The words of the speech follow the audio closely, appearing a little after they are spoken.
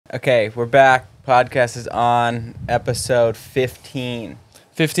Okay, we're back. Podcast is on. Episode 15.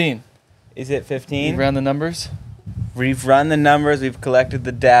 15. Is it 15? You ran the numbers? We've run the numbers. We've collected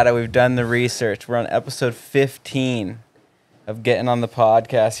the data. We've done the research. We're on episode 15 of getting on the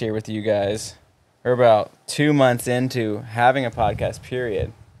podcast here with you guys. We're about 2 months into having a podcast,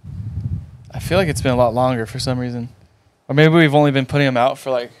 period. I feel like it's been a lot longer for some reason. Or maybe we've only been putting them out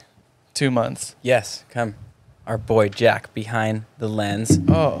for like 2 months. Yes, come. Our boy Jack behind the lens.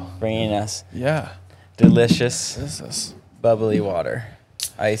 Oh. Bringing us delicious, bubbly water.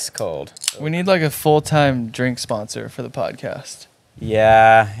 Ice cold. We need like a full-time drink sponsor for the podcast.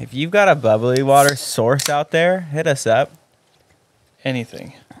 Yeah, if you've got a bubbly water source out there, hit us up.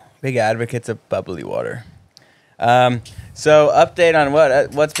 Anything. Big advocates of bubbly water. So update on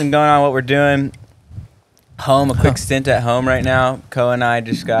what's been going on, what we're doing. Home, a quick stint at home right now. Co and I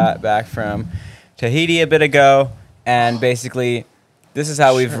just got back from Tahiti a bit ago, and basically this is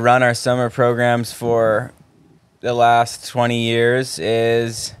how we've run our summer programs for the last 20 years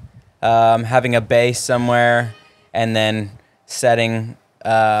is having a base somewhere and then setting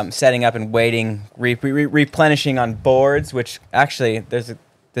up and waiting, replenishing on boards, which actually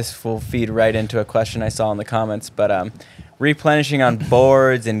this will feed right into a question I saw in the comments, but replenishing on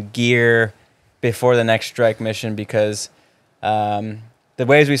boards and gear before the next strike mission, because the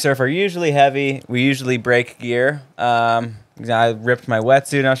waves we surf are usually heavy. We usually break gear. I ripped my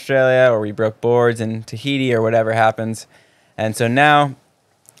wetsuit in Australia, or we broke boards in Tahiti, or whatever happens. And so now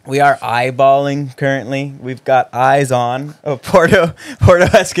we are eyeballing currently. We've got eyes on Porto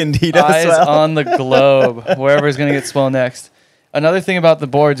Escondido. Eyes swell. on the globe, wherever's going to get swell next. Another thing about the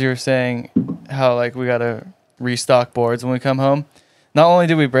boards, you were saying how like we got to restock boards when we come home. Not only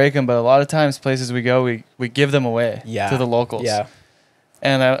do we break them, but a lot of times places we go, we give them away to the locals. Yeah.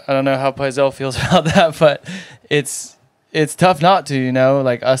 And I don't know how Paisel feels about that, but it's tough not to, you know,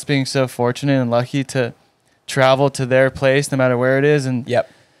 like us being so fortunate and lucky to travel to their place no matter where it is. And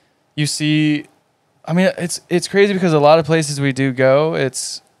you see, I mean, it's crazy because a lot of places we do go,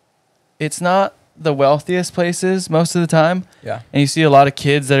 it's not the wealthiest places most of the time. Yeah. And you see a lot of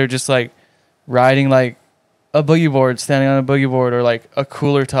kids that are just like riding like a boogie board, standing on a boogie board, or like a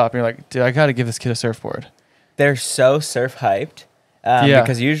cooler top. And you're like, dude, I got to give this kid a surfboard. They're so surf hyped.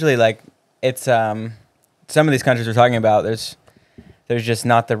 Because usually, like, it's some of these countries we're talking about, there's just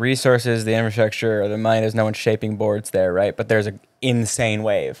not the resources, the infrastructure, or the money. There's no one shaping boards there, right? But there's an insane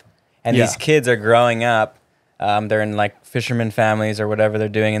wave. And these kids are growing up. They're in, like, fisherman families or whatever they're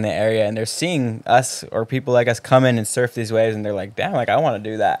doing in the area. And they're seeing us or people like us come in and surf these waves. And they're like, damn, like, I want to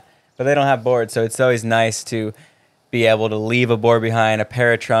do that. But they don't have boards. So it's always nice to be able to leave a board behind, a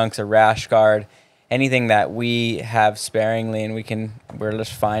pair of trunks, a rash guard, anything that we have sparingly and we're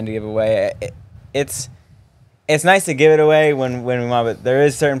just fine to give away. It's nice to give it away when we want, but there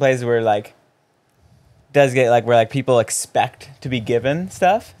is certain places where like does get like where like people expect to be given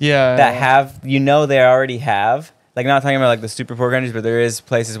stuff. Yeah. That have they already have. Like, not talking about like the super poor countries, but there is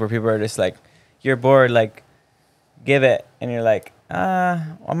places where people are just like, you're bored, like give it, and you're like,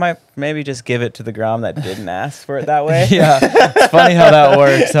 I might maybe just give it to the Grom that didn't ask for it that way. Yeah. It's funny how that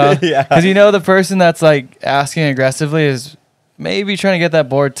works, huh? Yeah. Because the person that's like asking aggressively is maybe trying to get that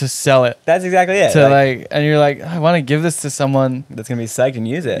board to sell it. That's exactly it. And you're like, I want to give this to someone that's going to be psyched and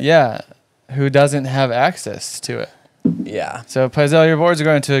use it. Yeah. Who doesn't have access to it. Yeah. So Paisel, your boards are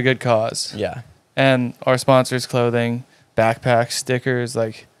going to a good cause. Yeah. And our sponsors, clothing, backpacks, stickers.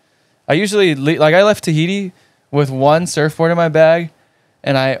 Like, I usually, I left Tahiti with one surfboard in my bag,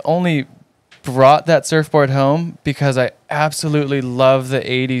 and I only brought that surfboard home because I absolutely love the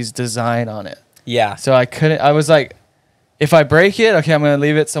 80s design on it. Yeah. So I was like, if I break it, okay, I'm going to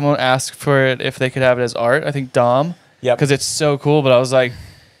leave it. Someone asked for it if they could have it as art. I think Dom. Yep. Because it's so cool. But I was like,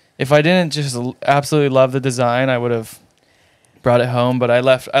 if I didn't just absolutely love the design, I would have brought it home. But I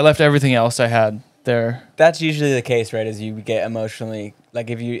left everything else I had there. That's usually the case, right? As you get emotionally, like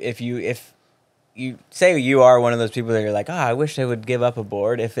if you say you are one of those people that you're like, I wish I would give up a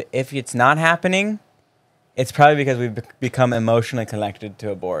board. If it's not happening, it's probably because we've become emotionally connected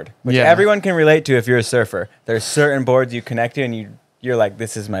to a board, which everyone can relate to if you're a surfer. There's certain boards you connect to, and you're like,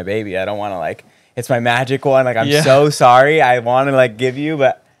 this is my baby. I don't want to like, it's my magic one. Like, I'm so sorry. I want to like give you,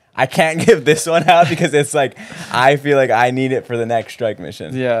 but I can't give this one out because it's like, I feel like I need it for the next strike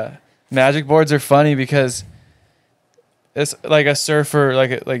mission. Yeah. Magic boards are funny because it's like a surfer,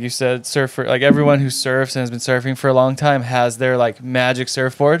 like you said, surfer, like everyone who surfs and has been surfing for a long time has their like magic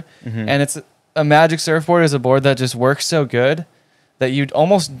surfboard. Mm-hmm. And it's a magic surfboard is a board that just works so good that you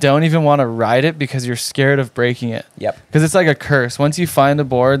almost don't even want to ride it because you're scared of breaking it. Yep. Because it's like a curse. Once you find a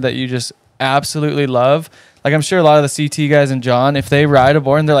board that you just absolutely love, Like I'm sure a lot of the CT guys and John, if they ride a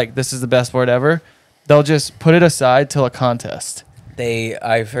board and they're like, this is the best board ever, they'll just put it aside till a contest.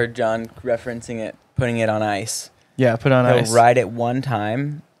 I've heard John referencing it, putting it on ice. Yeah, put it on ice. He'll ride it one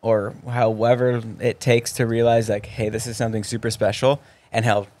time or however it takes to realize like, hey, this is something super special, and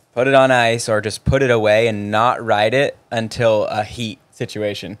he'll put it on ice or just put it away and not ride it until a heat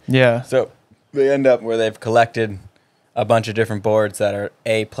situation. Yeah. So they end up where they've collected a bunch of different boards that are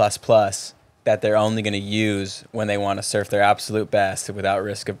A++ that they're only going to use when they want to surf their absolute best without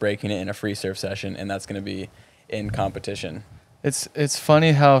risk of breaking it in a free surf session, and that's going to be in competition. It's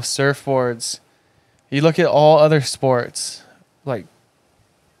funny how surfboards, you look at all other sports, like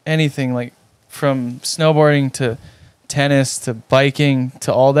anything, like from snowboarding to tennis to biking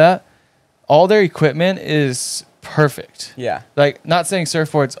to all that, all their equipment is perfect. Yeah. Like, not saying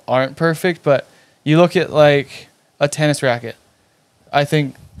surfboards aren't perfect, but you look at like a tennis racket. I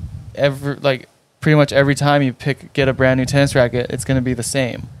think pretty much every time you get a brand new tennis racket, it's going to be the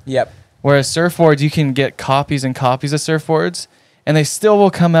same. Yep. Whereas surfboards, you can get copies and copies of surfboards, and they still will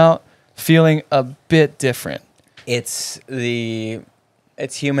come out feeling a bit different. It's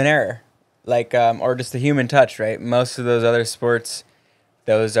human error, like or just the human touch, right? Most of those other sports,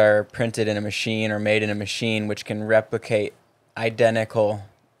 those are printed in a machine or made in a machine, which can replicate identical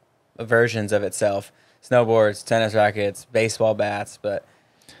versions of itself. Snowboards, tennis rackets, baseball bats, but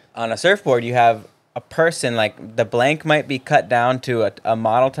on a surfboard, you have a person, like the blank might be cut down to a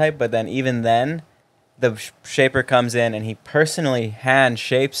model type, but then even then the shaper comes in and he personally hand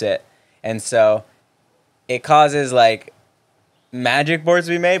shapes it. And so it causes like magic boards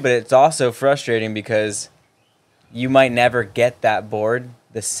to be made, but it's also frustrating because you might never get that board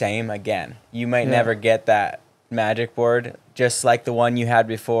the same again. You might never get that magic board just like the one you had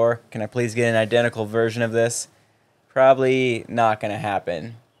before. Can I please get an identical version of this? Probably not going to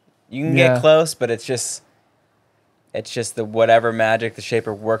happen. You can get close, but it's just the whatever magic the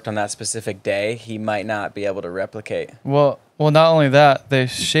shaper worked on that specific day, he might not be able to replicate. Well, not only that, they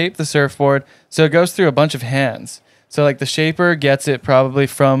shape the surfboard, so it goes through a bunch of hands. So like the shaper gets it probably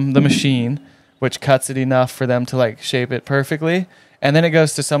from the machine, which cuts it enough for them to like shape it perfectly, and then it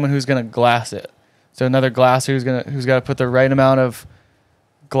goes to someone who's going to glass it. So another glasser who's got to put the right amount of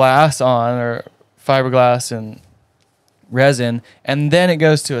glass on, or fiberglass and resin, and then it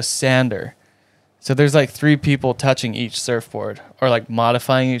goes to a sander. So there's like 3 people touching each surfboard, or like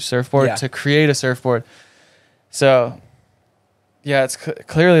modifying each surfboard to create a surfboard. So yeah, it's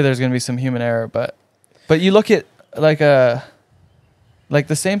clearly there's going to be some human error, but you look at like the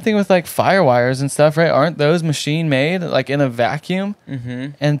same thing with like fire wires and stuff, right? Aren't those machine made like in a vacuum?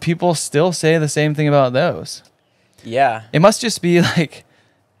 Mm-hmm. And people still say the same thing about those. Yeah. It must just be like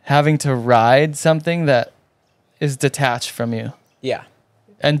having to ride something that is detached from you. Yeah.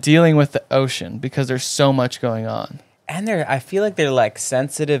 And dealing with the ocean because there's so much going on. And I feel like they're like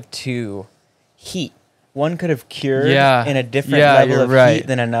sensitive to heat. One could have cured in a different level of heat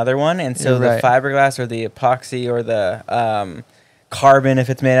than another one. And so the fiberglass or the epoxy or the carbon, if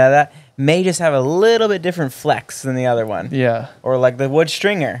it's made out of that, may just have a little bit different flex than the other one. Yeah. Or like the wood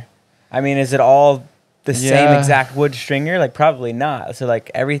stringer. I mean, is it all the same exact wood stringer? Like probably not. So like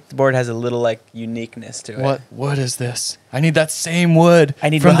every board has a little like uniqueness to it. What wood is this? I need that same wood. I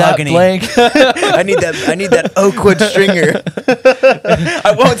need from mahogany. That blank. I need that oak wood stringer.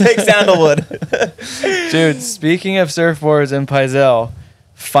 I won't take sandalwood. Dude, speaking of surfboards and Pyzel,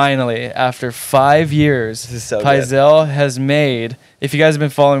 finally, after 5 years, Pyzel has made, if you guys have been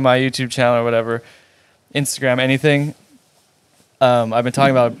following my YouTube channel or whatever, Instagram, anything, I've been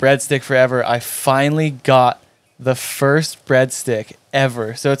talking about a breadstick forever. I finally got the first breadstick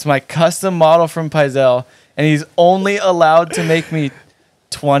ever. So it's my custom model from Pyzel, and he's only allowed to make me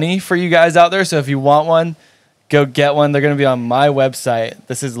 20 for you guys out there. So if you want one, go get one. They're going to be on my website.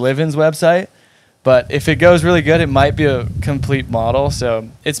 This is Livin's website. But if it goes really good, it might be a complete model. So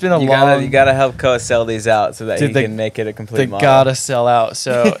it's been you gotta help Koa sell these out so that he can make it a complete model. They gotta sell out.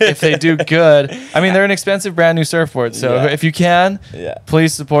 So if they do good, I mean, they're an expensive brand new surfboard. So if you can,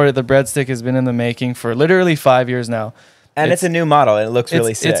 please support it. The breadstick has been in the making for literally 5 years now. And it's a new model. And it looks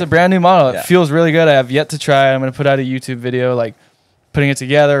really sick. It's a brand new model. It feels really good. I have yet to try it. I'm gonna put out a YouTube video, like putting it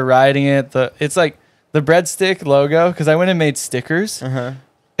together, riding it. It's like the breadstick logo, because I went and made stickers.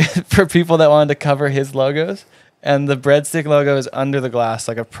 For people that wanted to cover his logos, and the breadstick logo is under the glass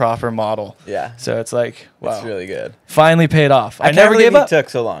like a proper model. Yeah. So it's like, wow. It's really good. Finally paid off. I never gave up. It took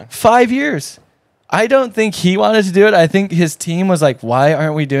so long. 5 years. I don't think he wanted to do it. I think his team was like, why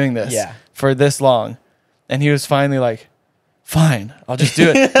aren't we doing this for this long? And he was finally like, fine, I'll just do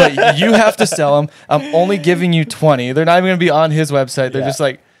it. But you have to sell them. I'm only giving you 20. They're not even going to be on his website. They're just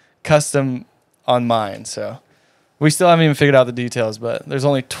like custom on mine. So we still haven't even figured out the details, but there's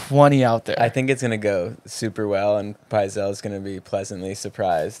only 20 out there. I think it's going to go super well, and Paizel is going to be pleasantly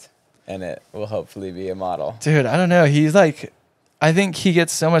surprised, and it will hopefully be a model. Dude, I don't know. He's like, I think he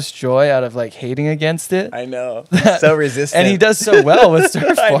gets so much joy out of like hating against it. I know. He's so resistant. And he does so well with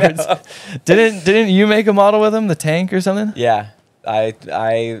surfboards. Didn't you make a model with him, the tank or something? Yeah.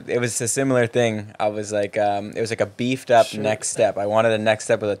 It was a similar thing. I was like, it was like a beefed up next step. I wanted a next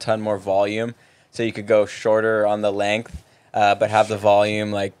step with a ton more volume, so you could go shorter on the length, but have the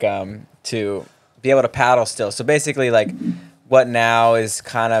volume like to be able to paddle still. So basically, like what now is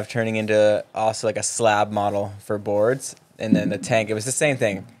kind of turning into also like a slab model for boards, and then the tank. It was the same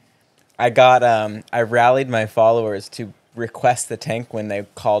thing. I rallied my followers to request the tank when they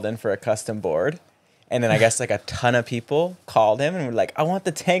called in for a custom board. And then I guess like a ton of people called him and were like, I want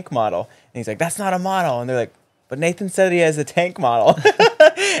the tank model. And he's like, that's not a model. And they're like, but Nathan said he has a tank model.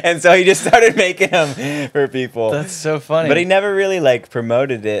 And so he just started making them for people. That's so funny. But he never really like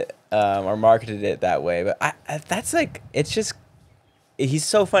promoted it or marketed it that way. But that's like, it's just, he's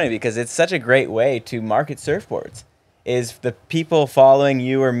so funny because it's such a great way to market surfboards. Is the people following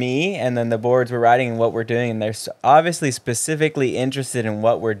you or me, and then the boards we're riding and what we're doing, and they're obviously specifically interested in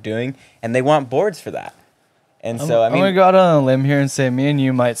what we're doing, and they want boards for that. And so, I mean, I'm gonna go out on a limb here and say me and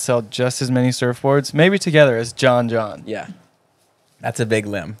you might sell just as many surfboards, maybe together as John. Yeah, that's a big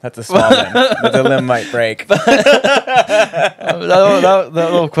limb. That's a small limb, but the limb might break. that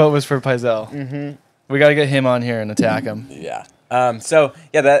little quote was for Paizel. Mm-hmm. We got to get him on here and attack him. Yeah. So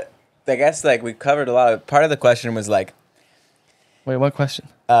yeah, that. I guess like we covered a lot of part of the question was like, wait, what question?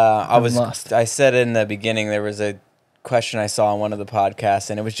 I'm lost. I said in the beginning there was a question I saw on one of the podcasts,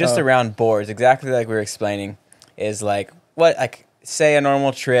 and it was just around boards, exactly like we were explaining. Is like what, like say a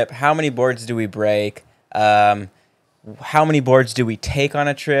normal trip, how many boards do we break? How many boards do we take on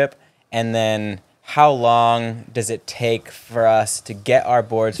a trip? And then how long does it take for us to get our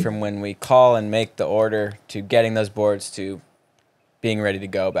boards from when we call and make the order to getting those boards to being ready to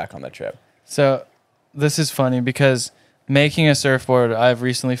go back on the trip? So this is funny because making a surfboard, I've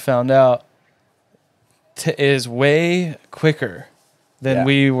recently found out, is way quicker than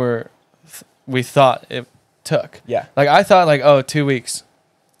we thought it took. Yeah. Like I thought like, 2 weeks,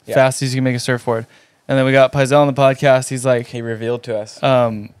 fast as you can make a surfboard. And then we got Paizel on the podcast. He's like, he revealed to us,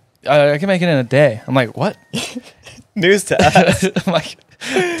 I can make it in a day. I'm like, what? News to us. I'm like,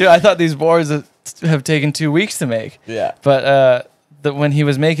 dude, I thought these boards have taken 2 weeks to make. Yeah. But when he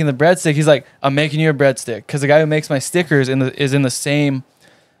was making the breadstick, he's like, I'm making you a breadstick. Because the guy who makes my stickers is in the same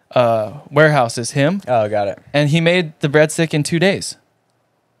warehouse as him. Oh, got it. And he made the breadstick in 2 days.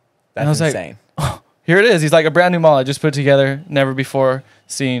 That's insane. Like, oh, here it is. He's like, a brand new model I just put together, never before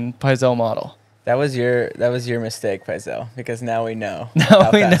seen Paizel model. That was your mistake, Paizel, because now we know how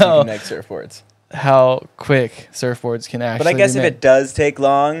fast you can make surfboards. How quick surfboards can actually But I guess be if made. it does take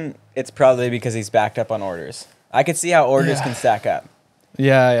long, it's probably because he's backed up on orders. I could see how orders can stack up.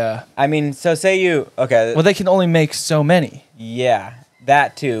 Yeah. I mean, so say okay. Well, they can only make so many. Yeah,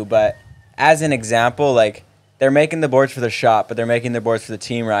 that too. But as an example, like they're making the boards for the shop, but they're making the boards for the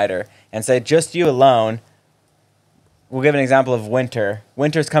team rider. And say just you alone, we'll give an example of winter.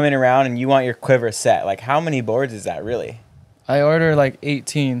 Winter's coming around and you want your quiver set. Like how many boards is that really? I order like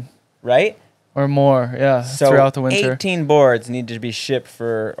 18. Right? Or more, yeah, so throughout the winter. 18 boards need to be shaped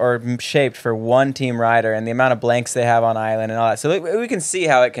for one team rider, and the amount of blanks they have on island and all that. So we can see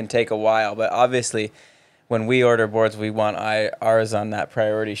how it can take a while, but obviously when we order boards, we want ours on that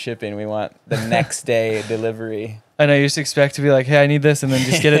priority shipping. We want the next day delivery. I know you just expect to be like, hey, I need this, and then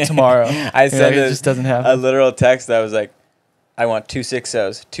just get it tomorrow. I said it just doesn't happen. A literal text that was like, I want 2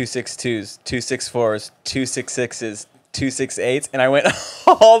 6.0s, 2 6.2s, 2 6.4s, 2 6.6s, 2 6.8s, and I went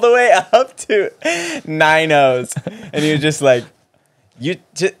all the way up to 9.0s, and he was just like, you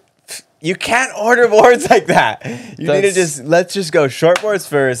can't order boards like that. Need to let's just go shortboards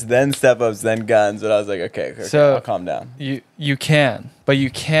first, then step ups, then guns. But I was like, okay, so I'll calm down. You can, but you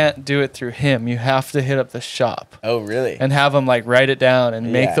can't do it through him. You have to hit up the shop. Oh, really? And have them like write it down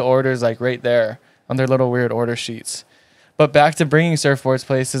and make the orders like right there on their little weird order sheets. But back to bringing surfboards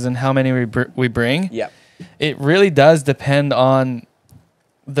places and how many we bring. Yeah. It really does depend on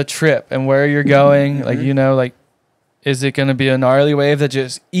the trip and where you're going. Mm-hmm. Like, is it going to be a gnarly wave that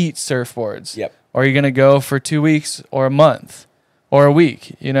just eats surfboards? Yep. Or are you going to go for 2 weeks or a month or a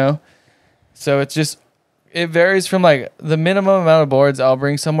week, So it varies from like the minimum amount of boards I'll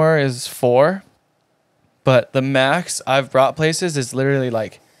bring somewhere is 4. But the max I've brought places is literally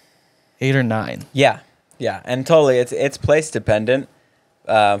like 8 or 9. Yeah. Yeah. And totally, it's place dependent.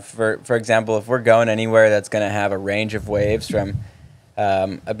 For example, if we're going anywhere that's going to have a range of waves from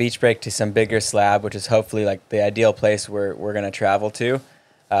a beach break to some bigger slab, which is hopefully like the ideal place we're going to travel to.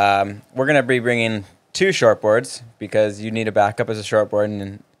 We're going to be bringing 2 shortboards because you need a backup as a shortboard,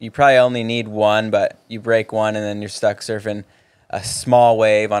 and you probably only need one, but you break one and then you're stuck surfing a small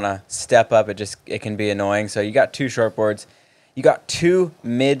wave on a step up. It can be annoying. So you got 2 shortboards. You got 2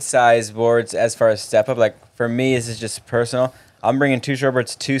 mid-size boards as far as step up. Like for me, this is just personal. I'm bringing 2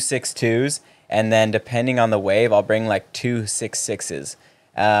 shortboards, 2 6.2s, and then depending on the wave, I'll bring like 2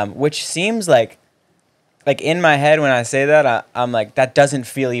 6.6s, which seems like in my head when I say that, I'm like, that doesn't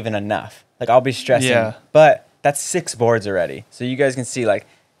feel even enough. Like I'll be stressing, but that's 6 boards already. So you guys can see like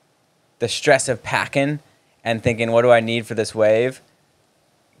the stress of packing and thinking, what do I need for this wave?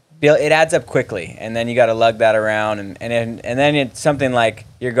 It adds up quickly, and then you got to lug that around, and then it's something like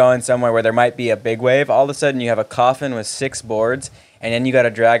you're going somewhere where there might be a big wave. All of a sudden, you have a coffin with 6 boards, and then you got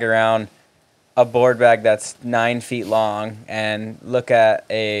to drag around a board bag that's 9 feet long and look at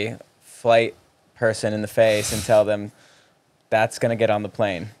a flight person in the face and tell them that's gonna get on the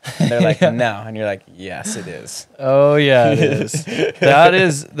plane. And they're like, no, and you're like, yes, it is. Oh yeah, it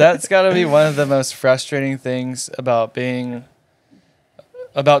is. That's got to be one of the most frustrating things about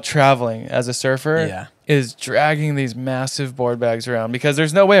traveling as a surfer, is dragging these massive board bags around, because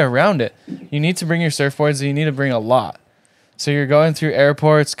there's no way around it. You need to bring your surfboards, and you need to bring a lot. So you're going through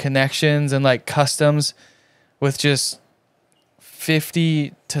airports, connections, and like customs with just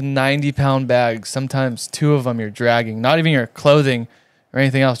 50 to 90 pound bags. Sometimes 2 of them you're dragging, not even your clothing or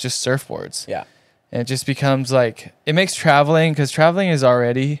anything else, just surfboards. Yeah. And it just becomes like, it makes traveling, because traveling is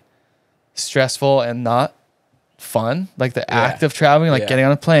already stressful and not fun, like the act of traveling, like getting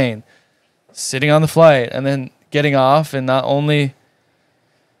on a plane, sitting on the flight, and then getting off, and not only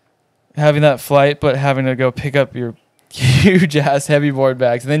having that flight but having to go pick up your huge ass heavy board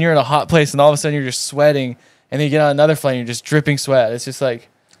bags, and then you're in a hot place and all of a sudden you're just sweating, and then you get on another flight and you're just dripping sweat. It's just like,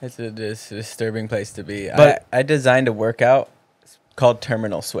 it's a disturbing place to be. But I designed a workout called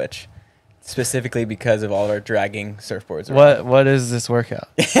Terminal Switch, specifically because of all our dragging surfboards around. What is this workout?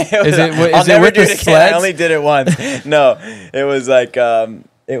 Is it with the sleds? I only did it once. No, it was like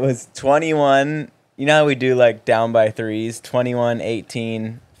it was 21. You know how we do like down by threes, 21,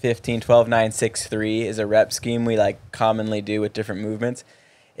 18, 15, 12, 9, 6, 3 is a rep scheme we like commonly do with different movements.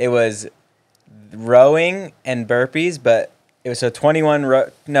 It was rowing and burpees, but it was 21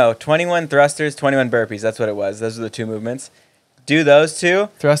 thrusters, 21 burpees. That's what it was. Those are the 2 movements. Do those 2.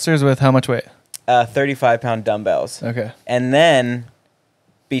 Thrusters with how much weight? 35-pound dumbbells. Okay. And then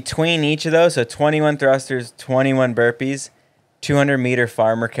between each of those, so 21 thrusters, 21 burpees, 200-meter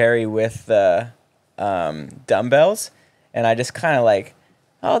farmer carry with the dumbbells. And I just kind of like,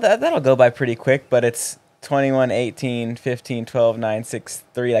 that'll go by pretty quick, but it's 21, 18, 15, 12, 9, 6,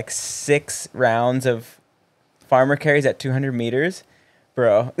 3, like 6 rounds of farmer carries at 200 meters.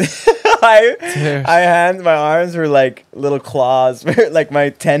 Bro, my arms were like little claws, like my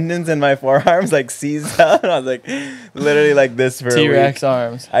tendons and my forearms like seized up, and I was like literally like this for T-Rex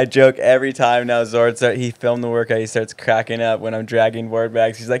arms. I joke every time now. He filmed the workout, he starts cracking up when I'm dragging board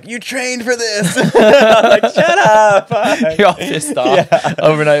bags. He's like, "You trained for this." I'm like, "Shut up." You're all pissed off. Yeah.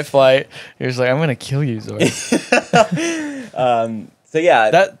 Overnight flight. You're just like, "I'm gonna kill you, Zord." So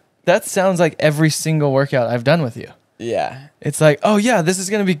yeah, that sounds like every single workout I've done with you. Yeah. It's like, oh yeah, this is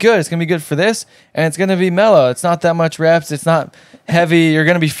going to be good. It's going to be good for this, and it's going to be mellow. It's not that much reps. It's not heavy. You're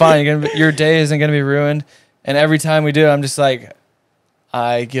going to be fine. Your day isn't going to be ruined. And every time we do it, I'm just like,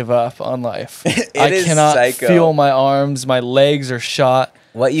 I give up on life. I cannot feel my arms. My legs are shot.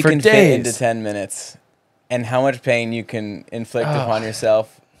 What you can fit into 10 minutes and how much pain you can inflict upon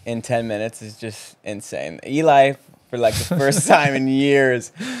yourself in 10 minutes is just insane. Eli, for like the first time in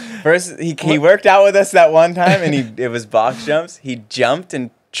years. First, he worked out with us that one time, and it was box jumps. He jumped and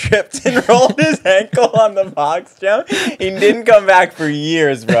tripped and rolled his ankle on the box jump. He didn't come back for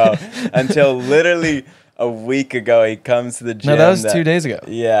years, bro, until literally a week ago. He comes to the gym. No, that was 2 days ago.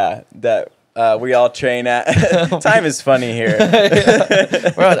 Yeah, that we all train at. Time is funny here.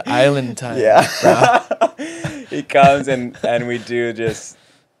 Yeah. We're on island time. Yeah. He comes and we do just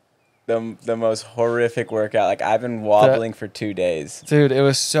the most horrific workout. Like, I've been wobbling for 2 days. Dude, it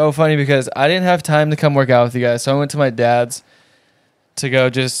was so funny because I didn't have time to come work out with you guys. So I went to my dad's to go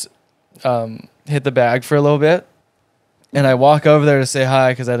just hit the bag for a little bit. And I walk over there to say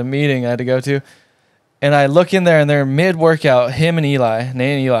hi because I had a meeting I had to go to. And I look in there and they're mid-workout, him and Eli,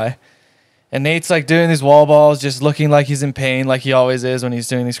 Nate and Eli. And Nate's like doing these wall balls, just looking like he's in pain, like he always is when he's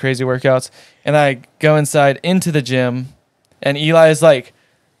doing these crazy workouts. And I go inside into the gym, and Eli is like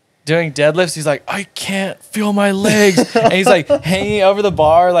doing deadlifts, he's like, I can't feel my legs. And he's like hanging over the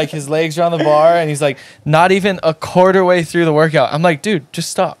bar, like his legs are on the bar, and he's like not even a quarter way through the workout. I'm like, dude,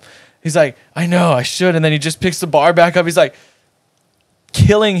 just stop. He's like, I know, I should. And then he just picks the bar back up. He's like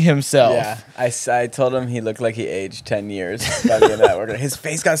killing himself. Yeah, I told him he looked like he aged 10 years by the end of that workout. His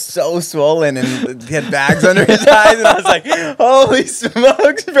face got so swollen and he had bags under his eyes, and I was like, holy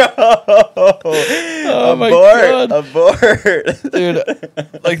smokes, bro. Oh my God. Abort. Dude,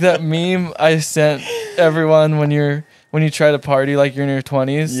 like that meme I sent everyone when you try to party like you're in your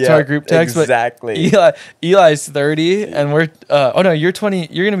 20s to our group text. Exactly. But Eli's 30 and we're you're 20.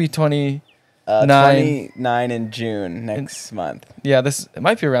 You're gonna be 29 in June next month. Yeah, it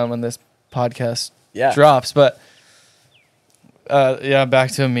might be around when this podcast Yeah. drops, but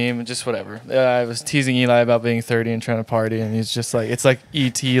back to a meme, just whatever. I was teasing Eli about being 30 and trying to party, and he's just like, it's like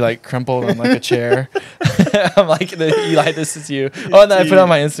E.T. like crumpled on like a chair. I'm like, Eli, this is you. Oh, and then I put it on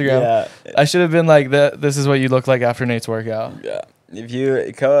my Instagram. Yeah. I should have been like, this is what you look like after Nate's workout. Yeah.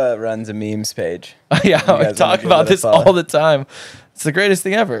 Koa runs a memes page. Yeah, I talk about this all the time. It's the greatest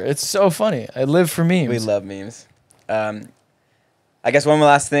thing ever. It's so funny. I live for memes. We love memes. I guess one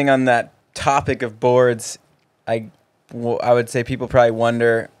last thing on that topic of boards, I would say people probably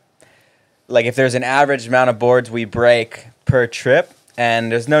wonder, like, if there's an average amount of boards we break per trip,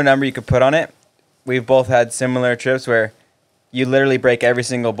 and there's no number you could put on it. We've both had similar trips where you literally break every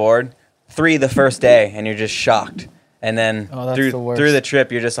single board, 3 the first day, and you're just shocked. And then through the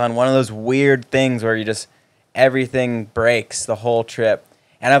trip, you're just on one of those weird things where everything breaks the whole trip.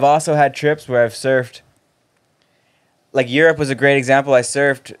 And I've also had trips where I've surfed, like Europe was a great example. I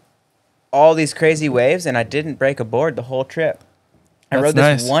surfed all these crazy waves, and I didn't break a board the whole trip. I rode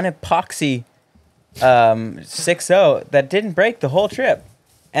this one epoxy 6.0 that didn't break the whole trip.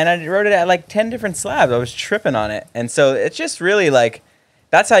 And I rode it at like 10 different slabs. I was tripping on it. And so it's just really like,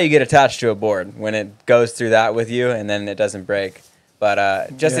 that's how you get attached to a board, when it goes through that with you and then it doesn't break. But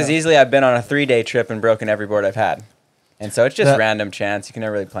as easily, I've been on a 3-day trip and broken every board I've had. And so it's just random chance. You can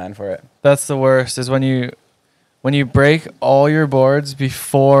never really plan for it. That's the worst, is when you break all your boards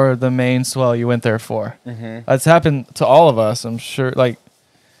before the main swell you went there for. Mm-hmm. That's happened to all of us, I'm sure, like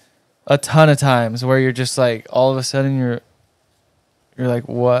a ton of times, where you're just like, all of a sudden you're like,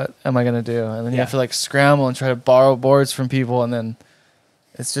 what am I going to do? And then you have to like scramble and try to borrow boards from people, and then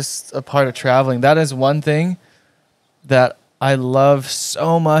it's just a part of traveling. That is one thing that I love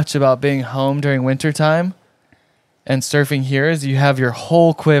so much about being home during wintertime and surfing here, is you have your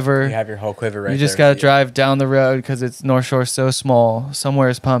whole quiver. You have your whole quiver right there. You just got to drive down the road because it's North Shore so small. Somewhere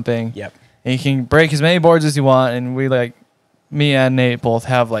is pumping. Yep. And you can break as many boards as you want. And me and Nate both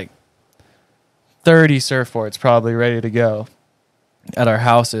have like 30 surfboards probably ready to go at our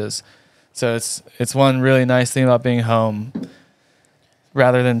houses. So it's one really nice thing about being home,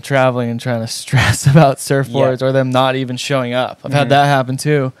 rather than traveling and trying to stress about surfboards or them not even showing up. I've had that happen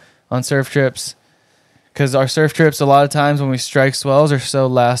too on surf trips, because our surf trips, a lot of times when we strike swells, are so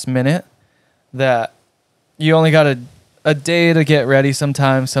last minute that you only got a day to get ready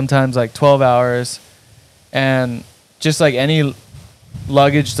sometimes like 12 hours. And just like any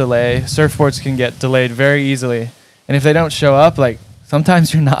luggage delay, surfboards can get delayed very easily. And if they don't show up, like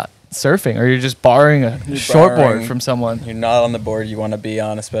sometimes you're not surfing, or you're just borrowing a shortboard from someone. You're not on the board you want to be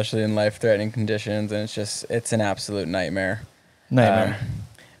on, especially in life-threatening conditions, and it's an absolute nightmare.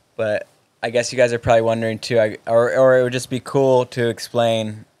 But I guess you guys are probably wondering too, or it would just be cool to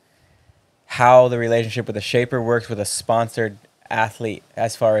explain how the relationship with a shaper works with a sponsored athlete,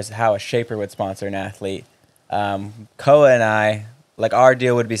 as far as how a shaper would sponsor an athlete. Koa and I, like, our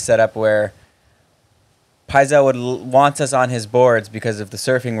deal would be set up where Paisel wants us on his boards because of the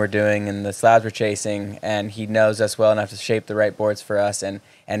surfing we're doing and the slabs we're chasing, and he knows us well enough to shape the right boards for us and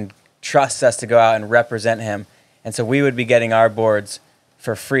trusts us to go out and represent him. And so we would be getting our boards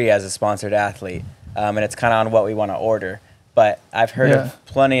for free as a sponsored athlete, and it's kind of on what we want to order. But I've heard of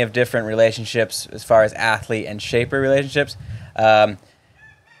plenty of different relationships as far as athlete and shaper relationships.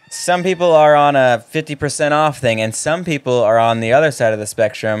 Some people are on a 50% off thing, and some people are on the other side of the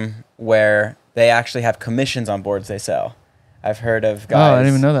spectrum where they actually have commissions on boards they sell. I've heard of guys. Oh, I didn't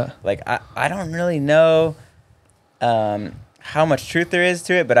even know that. Like, I don't really know how much truth there is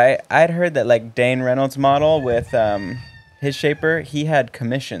to it, but I'd heard that, like, Dane Reynolds' model with his shaper, he had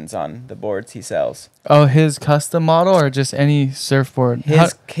commissions on the boards he sells. Oh, his custom model, or just any surfboard?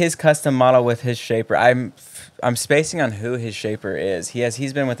 His custom model with his shaper. I'm spacing on who his shaper is.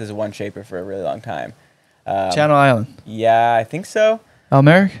 He's been with his one shaper for a really long time. Channel Island. Yeah, I think so.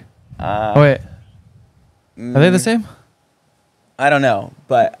 Almeric? Wait. Are they the same? I don't know,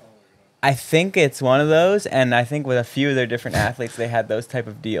 but I think it's one of those, and I think with a few of their different athletes, they had those type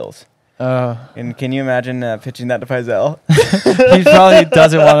of deals. And can you imagine pitching that to Faisal? He probably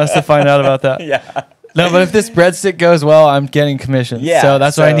doesn't want us to find out about that. Yeah. No, but if this breadstick goes well, I'm getting commissions. Yeah. So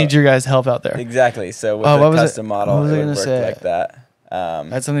that's why I need your guys' help out there. Exactly. So with a custom model, it would work say? like that. I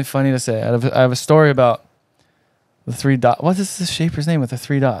had something funny to say. I have a story about the 3 dots. What is the shaper's name with the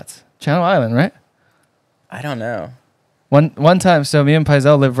 3 dots? Channel Island, right? I don't know. One time, so me and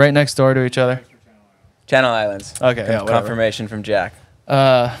Paisel live right next door to each other. Channel Islands. Okay, yeah, confirmation from Jack.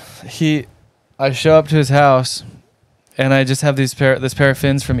 I show up to his house, and I just have this pair of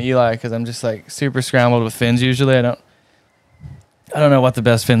fins from Eli because I'm just like super scrambled with fins usually. I don't know what the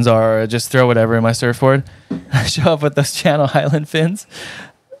best fins are. Or I just throw whatever in my surfboard. I show up with those Channel Island fins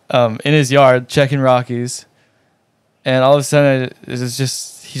in his yard checking Rockies, and all of a sudden he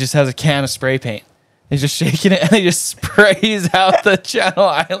just has a can of spray paint. He's just shaking it and he just sprays out the Channel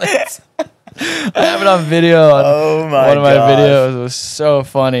Islands. I have it on video on one of my videos. It was so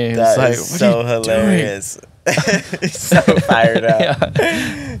funny. That is so hilarious. He's so fired up.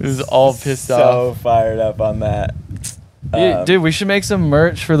 Yeah. He was all pissed off. So fired up on that. Dude, we should make some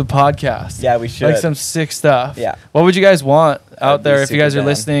merch for the podcast. Yeah, we should. Like some sick stuff. Yeah. What would you guys want out there if you guys are down.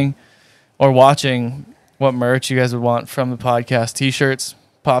 listening or watching? What merch you guys would want from the podcast? T-shirts,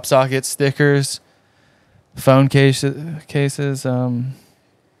 pop sockets, stickers, phone cases.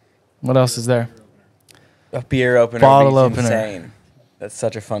 What else is there? A beer opener. Bottle opener. Insane. That's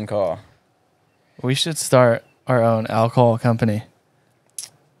such a fun call. We should start our own alcohol company.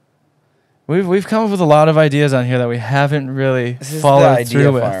 We've come up with a lot of ideas on here that we haven't really followed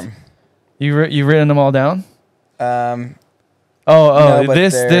through with. Farm. You've written them all down? No,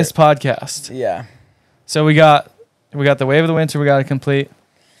 this podcast. Yeah. So we got the Wave of the Winter we got to complete.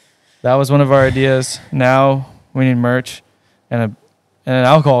 That was one of our ideas. Now we need merch and an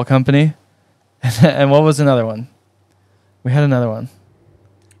alcohol company. And what was another one? We had another one.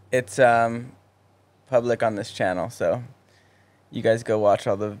 It's public on this channel, so you guys go watch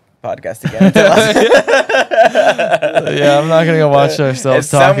all the podcasts again. Yeah, I'm not gonna go watch ourselves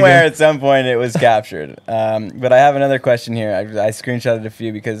talk somewhere again. At some point it was captured. But I have another question here. I screenshotted a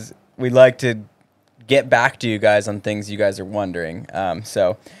few because we like to get back to you guys on things you guys are wondering.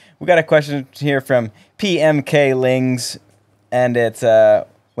 So we got a question here from PMK Lings, and it's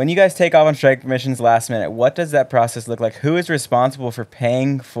when you guys take off on strike missions last minute, what does that process look like? Who is responsible for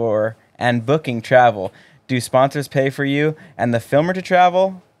paying for and booking travel? Do sponsors pay for you and the filmer to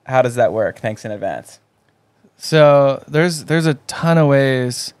travel? How does that work? Thanks in advance. So there's a ton of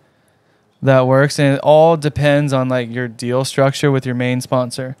ways that works, and it all depends on like your deal structure with your main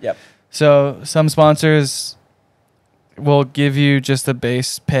sponsor. Yep. So some sponsors will give you just a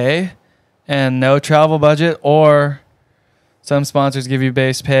base pay and no travel budget, or some sponsors give you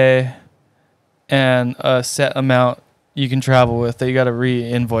base pay and a set amount you can travel with that you got to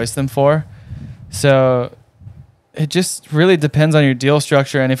re-invoice them for. So it just really depends on your deal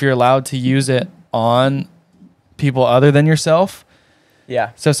structure and if you're allowed to use it on people other than yourself.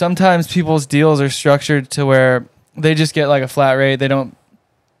 Yeah. So sometimes people's deals are structured to where they just get like a flat rate.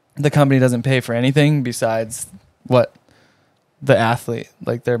 The company doesn't pay for anything besides what the athlete,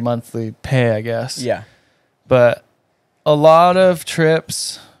 like their monthly pay, I guess. Yeah. But a lot of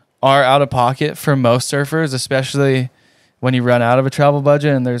trips are out of pocket for most surfers, especially when you run out of a travel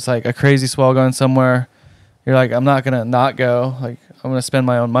budget and there's like a crazy swell going somewhere. You're like, I'm not going to not go. Like, I'm going to spend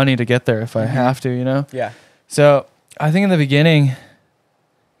my own money to get there if I have to, you know? Yeah. So I think in the beginning,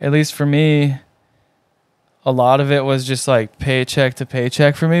 at least for me, a lot of it was just like paycheck to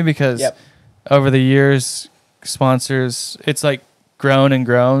paycheck for me because over the years, sponsors, it's like grown and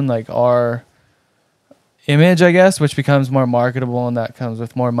grown, like our image, I guess, which becomes more marketable and that comes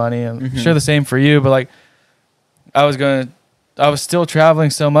with more money. I'm sure the same for you, but like I was still traveling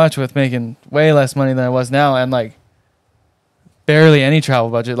so much with making way less money than I was now and like barely any travel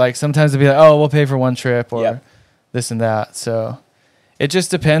budget. Like sometimes it'd be like, oh, we'll pay for one trip or this and that. So it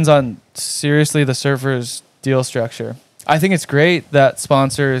just depends on seriously the surfer's deal structure. I think it's great that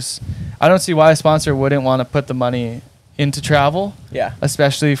sponsors, I don't see why a sponsor wouldn't want to put the money into travel. Yeah.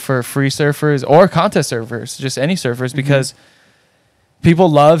 Especially for free surfers or contest surfers, just any surfers, because people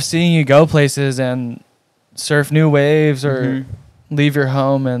love seeing you go places and surf new waves or leave your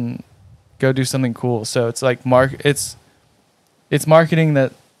home and go do something cool. So it's like it's marketing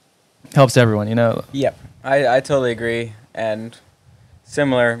that helps everyone, you know? Yep. I totally agree. And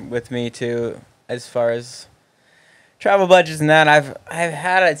similar with me too, as far as travel budgets and that. I've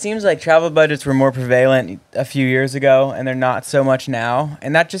had, it seems like travel budgets were more prevalent a few years ago and they're not so much now.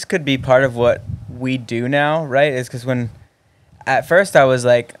 And that just could be part of what we do now, right? Is because when at first I was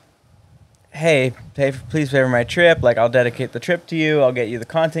like, hey, please pay for my trip. Like, I'll dedicate the trip to you. I'll get you the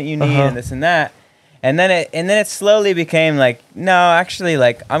content you need and this and that. And then it slowly became like, no, actually,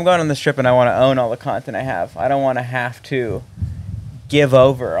 like, I'm going on this trip and I want to own all the content I have. I don't want to have to give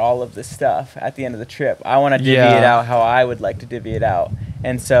over all of this stuff at the end of the trip. I want to divvy it out how I would like to divvy it out.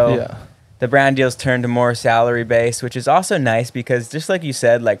 And so the brand deals turn to more salary based, which is also nice because just like you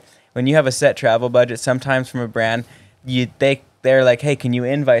said, like when you have a set travel budget, sometimes from a brand, they're like, hey, can you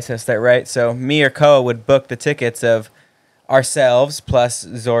invoice us that, right? So me or Koa would book the tickets of ourselves plus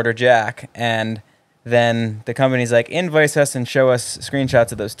Zord or Jack, and then the company's like, invoice us and show us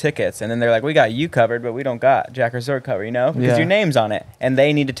screenshots of those tickets. And then they're like, we got you covered, but we don't got Jack or Zord covered, you know? Because your name's on it. And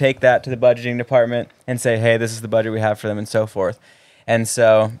they need to take that to the budgeting department and say, hey, this is the budget we have for them and so forth. And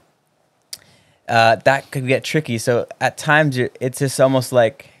so that could get tricky. So at times it's just almost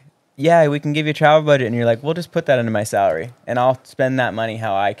like, yeah, we can give you a travel budget. And you're like, we'll just put that into my salary and I'll spend that money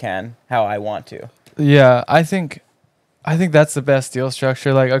how I want to. Yeah, I think that's the best deal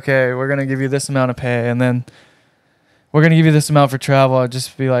structure. Like, okay, we're going to give you this amount of pay and then we're going to give you this amount for travel. I'd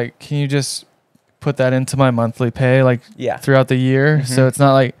just be like, can you just put that into my monthly pay like throughout the year? Mm-hmm. So it's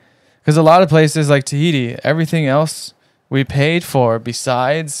not like, because a lot of places like Tahiti, everything else we paid for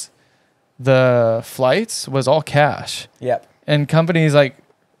besides the flights was all cash. Yep. And companies like,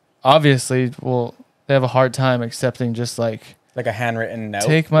 obviously, they have a hard time accepting just like a handwritten note.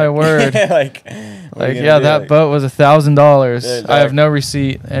 Take my word. like yeah, that boat was $1,000. I have no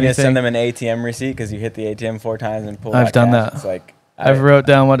receipt. Anything. You send them an ATM receipt because you hit the ATM 4 times and pull. I've done that. It's like I've wrote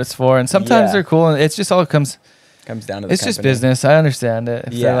down what it's for, and sometimes they're cool, and it's just all comes down to the company. It's just business. I understand it.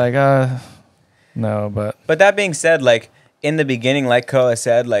 If they're like, no, but that being said, like in the beginning, like Koa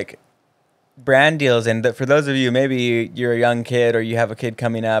said, like brand deals, and for those of you, maybe you're a young kid or you have a kid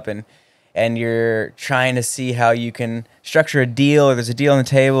coming up and you're trying to see how you can structure a deal, or there's a deal on the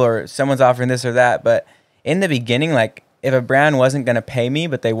table, or someone's offering this or that. But in the beginning, like if a brand wasn't going to pay me,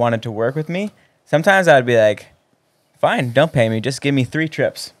 but they wanted to work with me, sometimes I would be like, fine, don't pay me. Just give me 3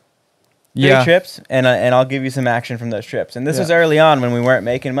 trips. 3 trips, and I'll give you some action from those trips. And this was early on when we weren't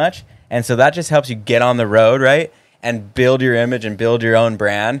making much. And so that just helps you get on the road, right? And build your image and build your own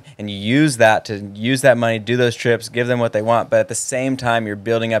brand, and you use that money, do those trips, give them what they want. But at the same time, you're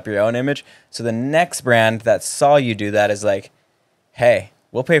building up your own image. So the next brand that saw you do that is like, hey,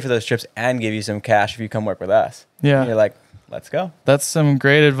 we'll pay for those trips and give you some cash if you come work with us. Yeah. And you're like, let's go. That's some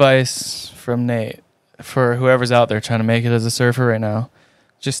great advice from Nate for whoever's out there trying to make it as a surfer right now.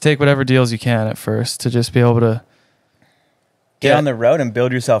 Just take whatever deals you can at first to just be able to get on the road and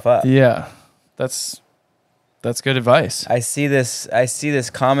build yourself up. Yeah. That's good advice. I see this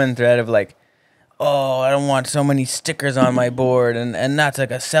common thread of like, oh, I don't want so many stickers on my board, and that's like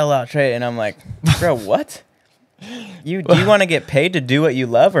a sellout trade. And I'm like, bro, what? Do you want to get paid to do what you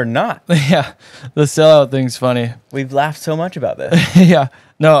love or not? Yeah, the sellout thing's funny. We've laughed so much about this. Yeah,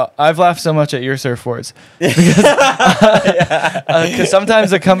 no, I've laughed so much at your surfboards because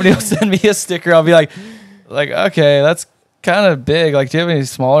sometimes a company will send me a sticker. I'll be like, okay, that's kind of big. Like, do you have any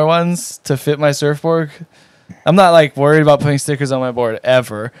smaller ones to fit my surfboard? I'm not like worried about putting stickers on my board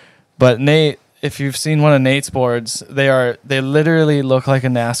ever, but Nate, if you've seen one of Nate's boards, they literally look like a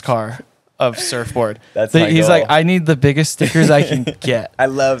NASCAR of surfboard. He's like, I need the biggest stickers I can get. I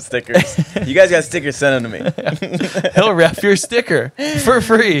love stickers. You guys got stickers, send them to me. He'll rep your sticker for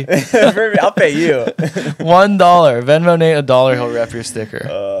free. I'll pay you. $1. Venmo Nate $1. He'll rep your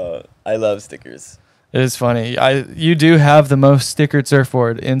sticker. I love stickers. It is funny. You do have the most stickered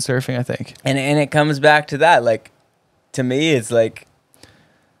surfboard in surfing, I think. And it comes back to that. Like, to me, it's like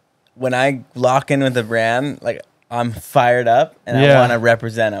when I lock in with a brand, like I'm fired up and I want to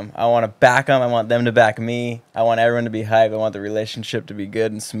represent them. I want to back them. I want them to back me. I want everyone to be hyped. I want the relationship to be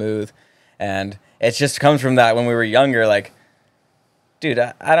good and smooth. And it just comes from that when we were younger. Like, dude,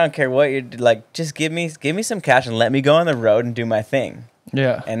 I don't care what you're like. Just give me some cash and let me go on the road and do my thing.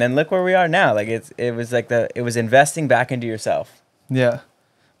 Yeah. And then look where we are now. Like it was investing back into yourself. Yeah.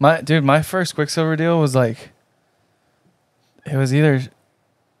 My first Quicksilver deal was like, it was either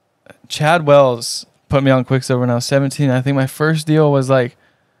Chad Wells put me on Quicksilver when I was 17. I think my first deal was like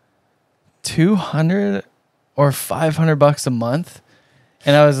 $200 or $500 a month.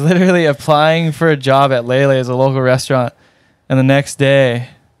 And I was literally applying for a job at Lele as a local restaurant. And the next day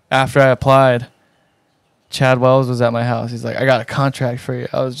after I applied, Chad Wells was at my house. He's like, I got a contract for you.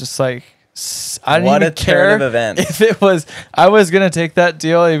 I was just like, I didn't even care turn of events. If it was, I was going to take that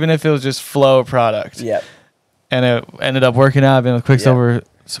deal even if it was just flow product. Yep. And it ended up working out. I've been with Quicksilver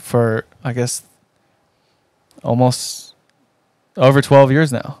for, I guess, almost over 12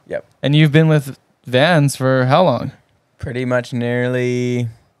 years now. Yep. And you've been with Vans for how long? Pretty much nearly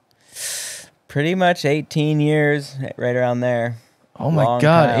Pretty much 18 years, right around there. Oh my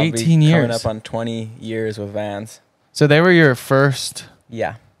God, 18 years. Coming up on 20 years with Vans. So they were your first.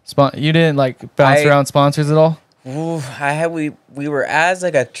 Yeah. You didn't like bounce around sponsors at all? Ooh, we were as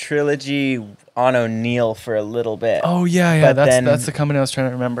like a trilogy on O'Neill for a little bit. Oh yeah, that's the company I was trying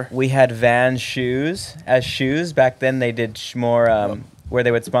to remember. We had Vans shoes as shoes. Back then they did more where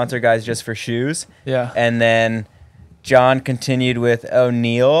they would sponsor guys just for shoes. Yeah. And then John continued with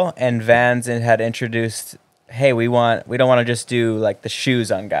O'Neill, and Vans had introduced, hey, we don't want to just do like the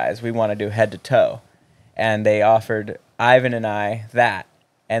shoes on guys. We want to do head to toe. And they offered Ivan and I that.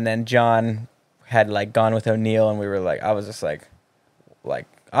 And then John had like gone with O'Neill, and we were like, I was just like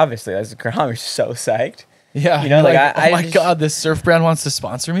obviously as a girl, I was so psyched. Yeah, you know, like oh my God, this surf brand wants to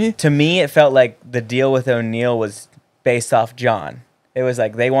sponsor me. To me, it felt like the deal with O'Neill was based off John. It was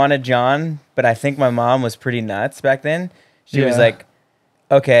like they wanted John, but I think my mom was pretty nuts back then. She was like,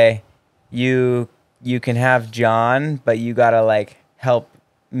 okay, you can have John, but you gotta like help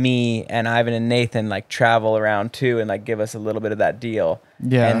me and Ivan and Nathan like travel around too, and like give us a little bit of that deal.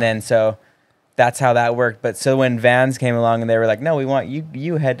 Yeah, and then so. That's how that worked. But so when Vans came along and they were like, no, we want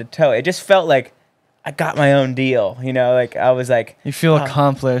you head to toe. It just felt like I got my own deal, you know, like I was like, you feel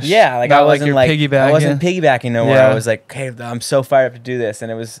accomplished. Yeah. Like I wasn't like piggybacking. I wasn't piggybacking no more. I was like, okay, I'm so fired up to do this.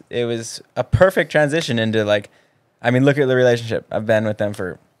 And it was a perfect transition into like, I mean, look at the relationship. I've been with them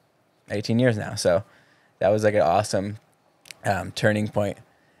for 18 years now. So that was like an awesome turning point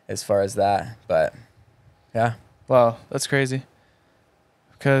as far as that. But yeah. Wow. That's crazy.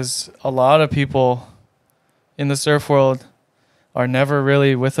 Because a lot of people in the surf world are never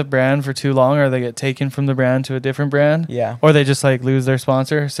really with a brand for too long, or they get taken from the brand to a different brand. Yeah. Or they just like lose their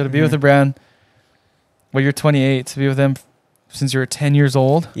sponsor. So to be with a brand, well, you're 28, to be with them since you were 10 years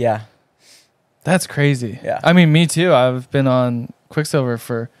old. Yeah. That's crazy. Yeah. I mean, me too. I've been on Quicksilver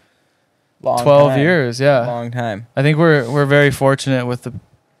for 12 years. Yeah. Long time. I think we're very fortunate with the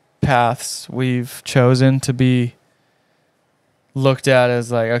paths we've chosen to be looked at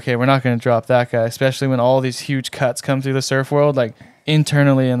as like, okay, we're not going to drop that guy, especially when all these huge cuts come through the surf world, like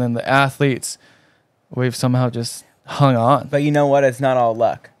internally, and then the athletes, we've somehow just hung on. But you know what? It's not all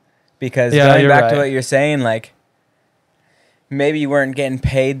luck, because going back to what you're saying, like maybe you weren't getting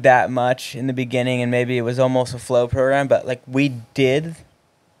paid that much in the beginning, and maybe it was almost a flow program, but like we did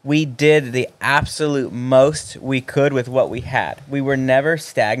the absolute most we could with what we had. We were never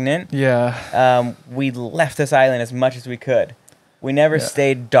stagnant. Yeah. We left this island as much as we could. We never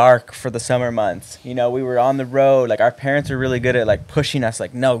stayed dark for the summer months. You know, we were on the road. Like our parents were really good at like pushing us,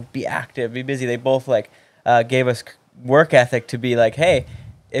 like, no, be active, be busy. They both like gave us work ethic to be like, hey,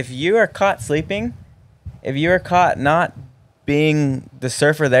 if you are caught sleeping, if you are caught not being the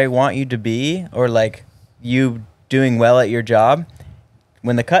surfer they want you to be, or like you doing well at your job,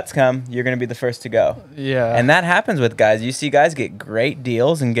 when the cuts come, you're going to be the first to go. Yeah. And that happens with guys. You see guys get great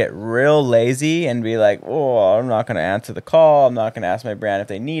deals and get real lazy and be like, oh, I'm not going to answer the call. I'm not going to ask my brand if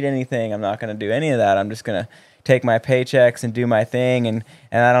they need anything. I'm not going to do any of that. I'm just going to take my paychecks and do my thing. And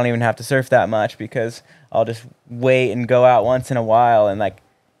I don't even have to surf that much, because I'll just wait and go out once in a while. And like,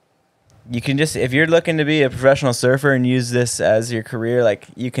 you can just, if you're looking to be a professional surfer and use this as your career, like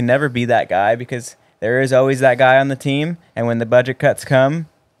you can never be that guy, because there is always that guy on the team, and when the budget cuts come,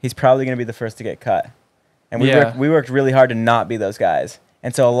 he's probably going to be the first to get cut. And we worked really hard to not be those guys.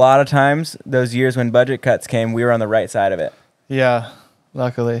 And so a lot of times, those years when budget cuts came, we were on the right side of it. Yeah,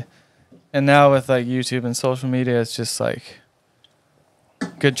 luckily. And now with like YouTube and social media, it's just like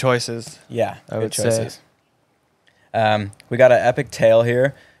good choices. Yeah, I would say. We got an epic tale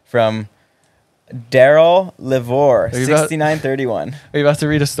here from Daryl Livor, 6931. Are you about to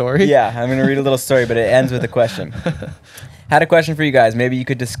read a story? Yeah, I'm going to read a little story, but it ends with a question. Had a question for you guys. Maybe you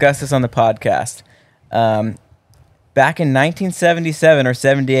could discuss this on the podcast. Back in 1977 or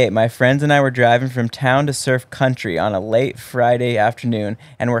 78, my friends and I were driving from town to surf country on a late Friday afternoon,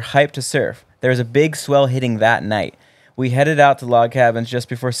 and were hyped to surf. There was a big swell hitting that night. We headed out to log cabins just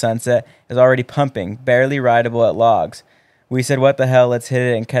before sunset. It was already pumping, barely rideable at logs. We said, what the hell, let's hit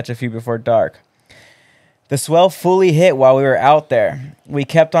it and catch a few before dark. The swell fully hit while we were out there. We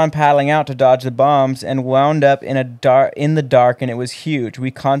kept on paddling out to dodge the bombs and wound up in the dark, and it was huge.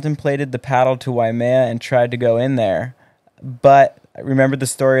 We contemplated the paddle to Waimea and tried to go in there. But I remembered the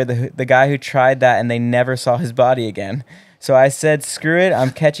story of the guy who tried that, and they never saw his body again. So I said, screw it,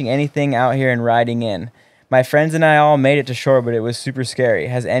 I'm catching anything out here and riding in. My friends and I all made it to shore, but it was super scary.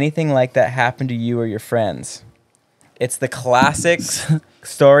 Has anything like that happened to you or your friends? It's the classic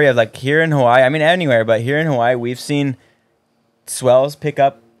story of like here in Hawaii, I mean anywhere, but here in Hawaii, we've seen swells pick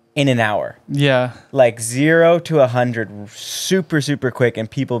up in an hour. Yeah. Like 0 to 100 super, super quick, and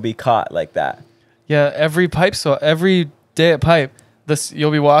people be caught like that. Yeah, every day at Pipe,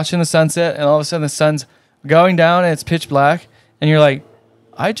 you'll be watching the sunset, and all of a sudden the sun's going down and it's pitch black, and you're like,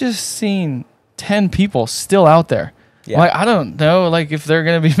 I just seen 10 people still out there. Yeah. Like, I don't know, like, if they're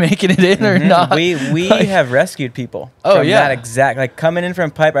gonna be making it in or not. We like, have rescued people. Oh yeah, that exact, like, coming in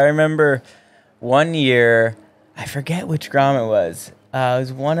from Pipe. I remember one year, I forget which Grom it was. It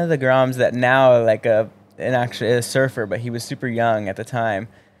was one of the Groms that now like actually a surfer, but he was super young at the time.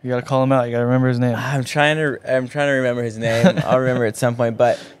 You gotta call him out. You gotta remember his name. I'm trying to remember his name. I'll remember at some point.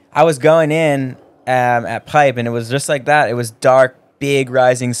 But I was going in at Pipe, and it was just like that. It was dark, big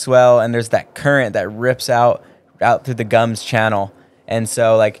rising swell, and there's that current that rips out through the Gums channel. And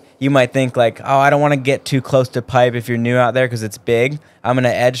so, like, you might think like, oh, I don't want to get too close to Pipe if you're new out there because it's big. I'm gonna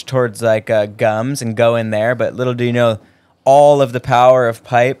edge towards like Gums and go in there. But little do you know, all of the power of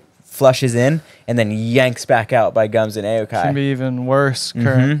Pipe flushes in and then yanks back out by Gums and Aokai. Can be even worse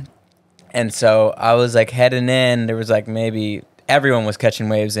current. And so I was like heading in. There was like maybe everyone was catching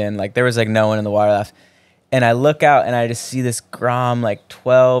waves in. Like there was like no one in the water left. And I look out and I just see this Grom, like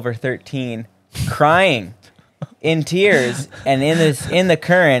 12 or 13, crying in tears and in the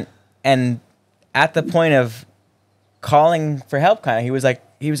current, and at the point of calling for help, kind of. He was like,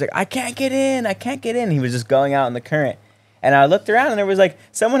 I can't get in. He was just going out in the current. And I looked around, and there was like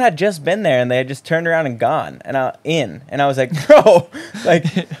someone had just been there, and they had just turned around and gone. And I was like, bro, like,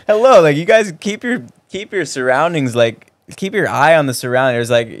 hello, like, you guys keep your surroundings, like, keep your eye on the surroundings.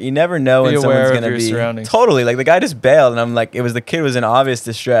 Like, you never know when someone's gonna be totally like the guy just bailed, and I'm like, the kid was in obvious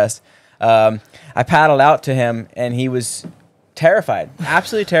distress. I paddled out to him, and he was terrified,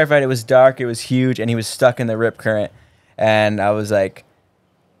 absolutely terrified. It was dark, it was huge, and he was stuck in the rip current. And I was like,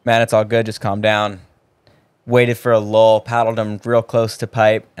 man, it's all good, just calm down. Waited for a lull, paddled him real close to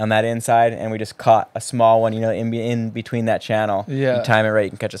Pipe on that inside, and we just caught a small one, in between that channel. Yeah. You time it right, you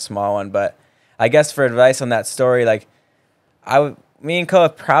can catch a small one. But I guess for advice on that story, like, me and Co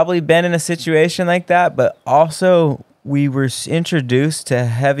have probably been in a situation like that, but also we were introduced to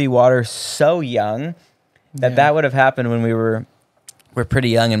heavy water so young that would have happened when we're pretty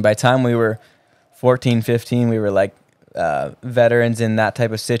young. And by the time we were 14, 15, we were like veterans in that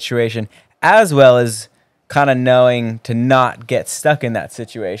type of situation, as well as kind of knowing to not get stuck in that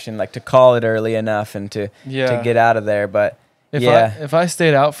situation, like to call it early enough and to get out of there. But if I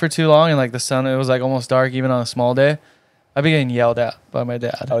stayed out for too long and like the sun, it was like almost dark even on a small day, I'd be getting yelled at by my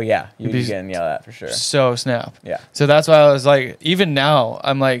dad. Oh yeah, you'd be getting yelled at for sure. So snap. Yeah. So that's why I was like, even now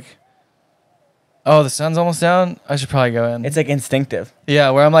I'm like, oh, the sun's almost down, I should probably go in. It's like instinctive.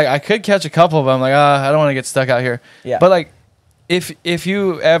 Yeah, where I'm like, I could catch a couple, but I'm like, I don't want to get stuck out here. Yeah. But like, if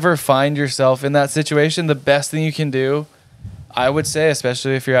you ever find yourself in that situation, the best thing you can do, I would say,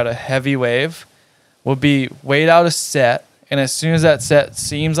 especially if you're at a heavy wave, would be wait out a set, and as soon as that set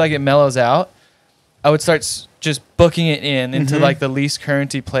seems like it mellows out, I would start just booking it into like the least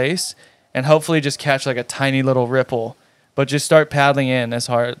currenty place, and hopefully just catch like a tiny little ripple, but just start paddling in as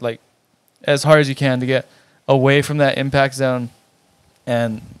hard as you can to get away from that impact zone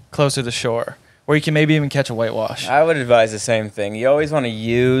and closer to shore, where you can maybe even catch a whitewash. I would advise the same thing. You always want to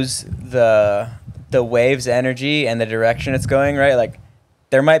use the wave's energy and the direction it's going, right? Like,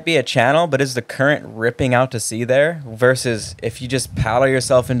 there might be a channel, but is the current ripping out to sea there? Versus if you just paddle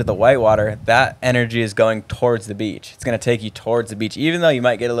yourself into the whitewater, that energy is going towards the beach. It's going to take you towards the beach, even though you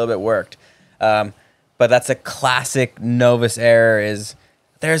might get a little bit worked. But that's a classic novice error is,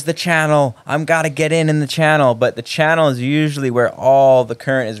 there's the channel, I'm got to get in the channel. But the channel is usually where all the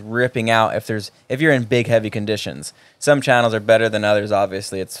current is ripping out if you're in big, heavy conditions. Some channels are better than others,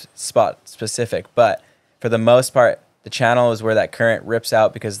 obviously. It's spot specific. But for the most part, the channel is where that current rips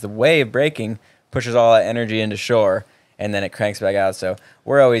out because the wave breaking pushes all that energy into shore, and then it cranks back out. So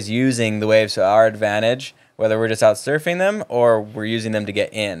we're always using the waves to our advantage, whether we're just out surfing them or we're using them to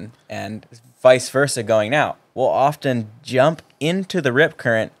get in, and vice versa going out. We'll often jump into the rip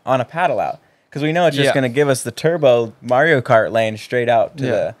current on a paddle out because we know it's just going to give us the turbo Mario Kart lane straight out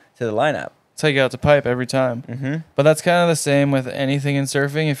to the lineup. Take out the pipe every time. But that's kind of the same with anything in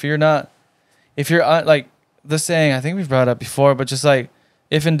surfing. If you're like the saying, I think we've brought it up before, but just like,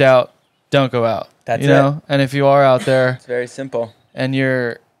 if in doubt, don't go out. That's you know? And if you are out there, it's very simple. And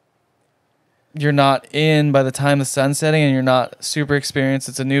you're not in by the time the sun's setting and you're not super experienced,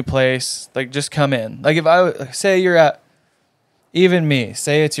 it's a new place, like, just come in. Like, if I say you're at, even me,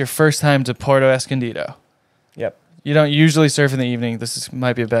 say it's your first time to Puerto Escondido. Yep. You don't usually surf in the evening.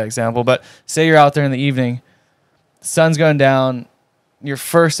 Might be a bad example, but say you're out there in the evening, sun's going down, your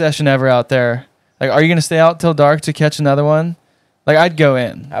first session ever out there. Like, are you going to stay out till dark to catch another one? Like I'd go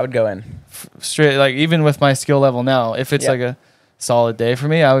in. I would go in Straight, like even with my skill level now, if it's like a solid day for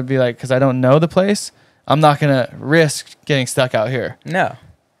me, I would be like, because I don't know the place, I'm not going to risk getting stuck out here. No.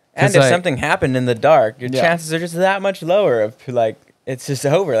 And if like, something happened in the dark, your chances are just that much lower of like, it's just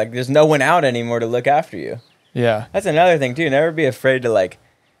over. Like there's no one out anymore to look after you. Yeah. That's another thing too. Never be afraid to like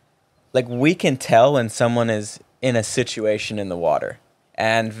we can tell when someone is in a situation in the water.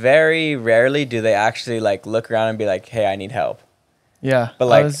 And very rarely do they actually like look around and be like, hey, I need help. Yeah. But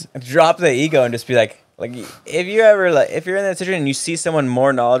like drop the ego and just be like if you ever like if you're in that situation and you see someone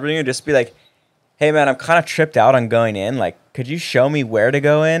more knowledgeable than you, just be like, hey man, I'm kind of tripped out on going in. Like, could you show me where to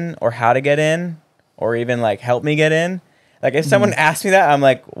go in or how to get in or even like help me get in? Like if someone asks me that, I'm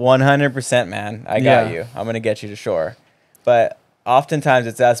like 100% man, I got you. I'm going to get you to shore. But oftentimes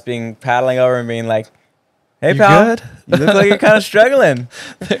it's us paddling over and being like, hey, pal, good? You look like you're kind of struggling.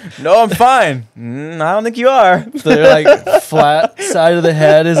 No, I'm fine. I don't think you are. So they're like flat side of the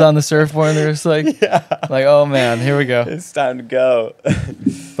head is on the surfboard. And they're just like, like, oh, man, here we go. It's time to go.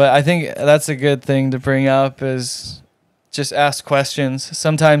 But I think that's a good thing to bring up is just ask questions.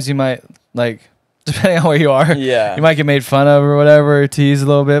 Sometimes you might, like, depending on where you are, you might get made fun of or whatever, or teased a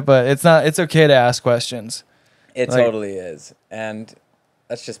little bit. But it's okay to ask questions. It like, totally is. And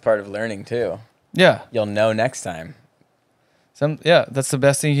that's just part of learning, too. Yeah. You'll know next time. That's the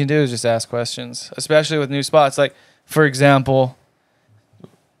best thing you can do is just ask questions, especially with new spots. Like, for example,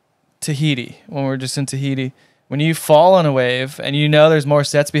 Tahiti, when we're just in Tahiti, when you fall on a wave and you know there's more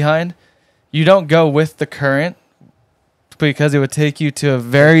sets behind, you don't go with the current because it would take you to a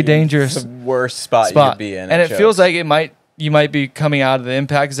very dangerous the worst spot you could be in. And it feels like you might be coming out of the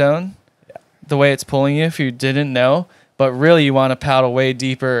impact zone the way it's pulling you if you didn't know, but really you want to paddle way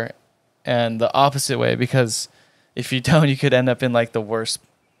deeper and the opposite way, because if you don't, you could end up in like the worst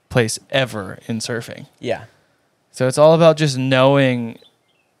place ever in surfing. Yeah. So it's all about just knowing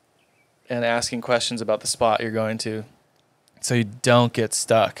and asking questions about the spot you're going to so you don't get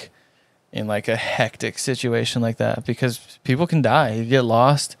stuck in like a hectic situation like that, because people can die. You get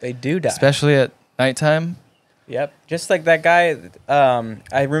lost. They do die. Especially at nighttime. Yep. Just like that guy.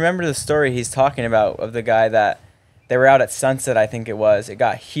 I remember the story he's talking about of the guy that they were out at sunset, I think it was. It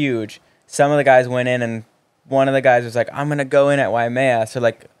got huge. Some of the guys went in, and one of the guys was like, I'm going to go in at Waimea. So,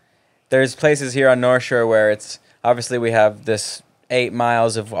 like, there's places here on North Shore where it's, obviously we have this 8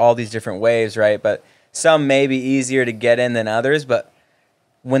 miles of all these different waves, right? But some may be easier to get in than others. But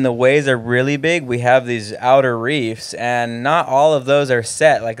when the waves are really big, we have these outer reefs, and not all of those are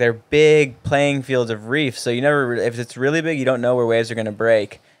set. Like, they're big playing fields of reefs. So you never, if it's really big, you don't know where waves are going to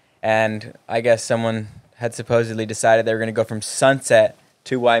break. And I guess someone had supposedly decided they were going to go from Sunset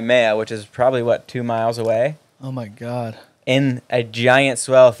to Waimea, which is probably, 2 miles away? Oh, my God. In a giant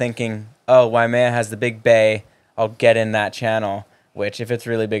swell, thinking, oh, Waimea has the big bay, I'll get in that channel, which if it's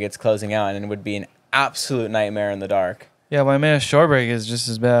really big, it's closing out, and it would be an absolute nightmare in the dark. Yeah, Waimea shore break is just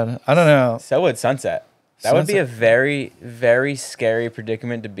as bad. I don't know. So would Sunset. That would be a very, very scary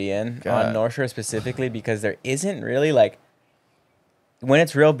predicament to be in on North Shore specifically, because there isn't really, like, when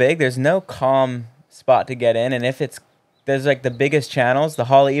it's real big, there's no calm spot to get in, and if there's like the biggest channels, the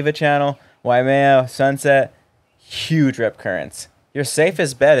Haleiwa channel, Waimea, Sunset, huge rip currents. Your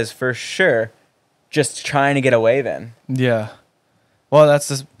safest bet is for sure just trying to get a wave in. Yeah. Well, that's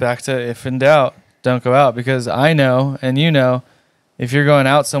just back to if in doubt, don't go out, because I know, and you know, if you're going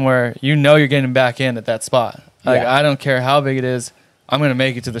out somewhere, you know you're getting back in at that spot. Like, I don't care how big it is, I'm going to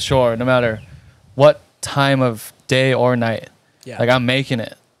make it to the shore no matter what time of day or night. Yeah. Like, I'm making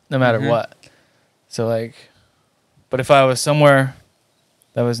it no matter what. So, like, but if I was somewhere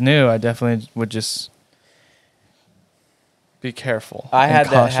that was new, I definitely would just be careful. I had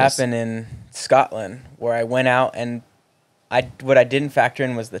cautious. That happen in Scotland, where I went out and what I didn't factor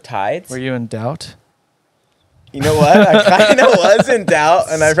in was the tides. Were you in doubt? You know what? I kind of was in doubt,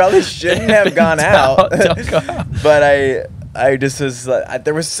 and I probably shouldn't have gone out. Don't go out. But I just was like,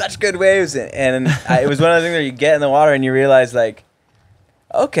 there was such good waves, and it was one of the things where you get in the water and you realize, like,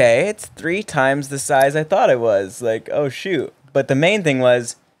 okay, it's 3 times the size I thought it was. Like, oh, shoot. But the main thing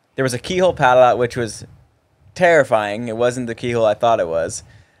was there was a keyhole paddle out, which was terrifying. It wasn't the keyhole I thought it was.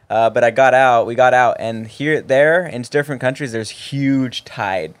 But we got out, and there, in different countries, there's huge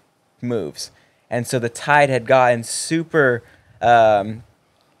tide moves. And so the tide had gotten super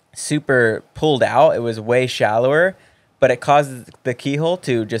pulled out. It was way shallower, but it caused the keyhole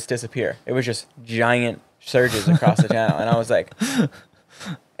to just disappear. It was just giant surges across the channel. And I was like...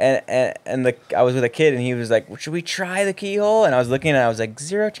 And I was with a kid, and he was like, should we try the keyhole? And I was looking, and I was like,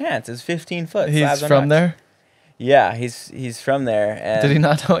 0 chance. It's 15 foot. He's from there? Yeah, he's from there. And did he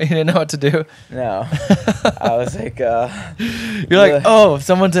not know? He didn't know what to do. No, I was like, you're like, oh,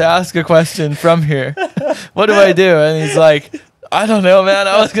 someone to ask a question from here. What do I do? And he's like, I don't know, man.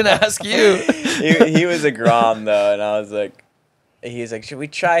 I was gonna ask you. he was a Grom though, and I was like, he's like, should we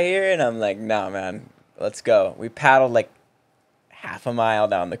try here? And I'm like, no, man, let's go. We paddled like half a mile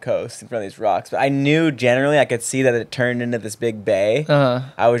down the coast in front of these rocks, but I knew generally I could see that it turned into this big bay.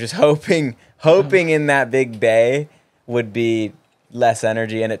 I was just hoping in that big bay would be less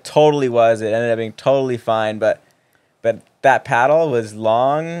energy, and it totally was. It ended up being totally fine, but that paddle was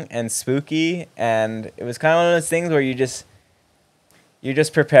long and spooky, and it was kind of one of those things where you're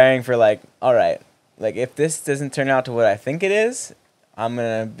just preparing for like, all right, like if this doesn't turn out to what I think it is, I'm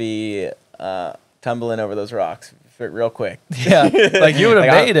gonna be tumbling over those rocks real quick. Yeah, like you would have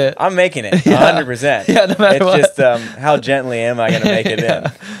like made it. I'm making it 100%. Yeah, no matter what. It's just how gently am I gonna make it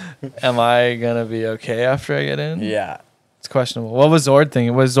in? Am I gonna be okay after I get in? Yeah, it's questionable. What was Zord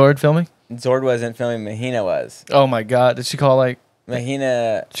thinking? Was Zord filming? Zord wasn't filming. Mahina was. Oh my God! Did she call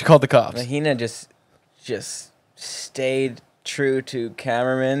Mahina? She called the cops. Mahina just stayed true to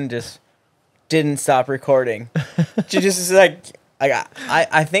cameraman. Just didn't stop recording. She just is like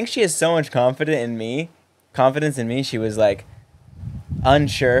I think she has so much confidence in me. She was like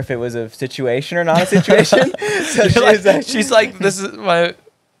unsure if it was a situation or not a situation. So she's like, this is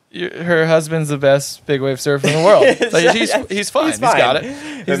her husband's the best big wave surfer in the world. Like, he's fine. He's got it.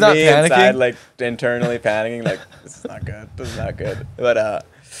 He's not panicking. Inside, like internally panicking, like this is not good. This is not good. But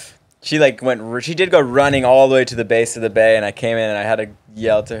she did go running all the way to the base of the bay, and I came in and I had to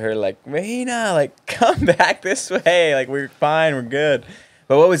yell to her like, Mahina, like come back this way. Like we're fine, we're good.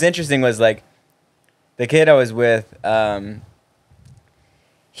 But what was interesting was like the kid I was with,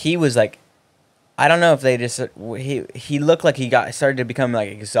 he was like, I don't know if they just he looked like he started to become like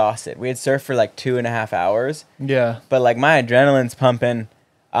exhausted. We had surfed for like 2.5 hours. Yeah. But like my adrenaline's pumping.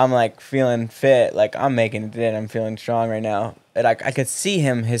 I'm like feeling fit. Like I'm making it in. I'm feeling strong right now. And I could see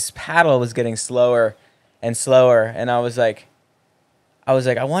him. His paddle was getting slower and slower. And I was like,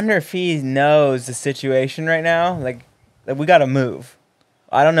 I wonder if he knows the situation right now. Like we got to move.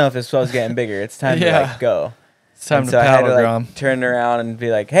 I don't know if this swell's getting bigger. It's time to like go. It's time to paddle, Grom. Turn around and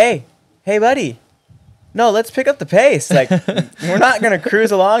be like, hey, buddy. No, let's pick up the pace. Like, we're not going to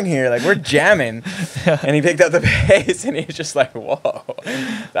cruise along here. Like, we're jamming. Yeah. And he picked up the pace, and he's just like, whoa.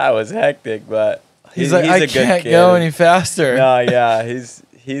 That was hectic, but he's like, I can't go any faster. No, yeah,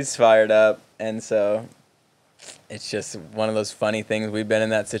 he's fired up. And so it's just one of those funny things. We've been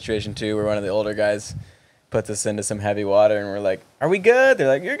in that situation, too, where one of the older guys puts us into some heavy water, and we're like, are we good? They're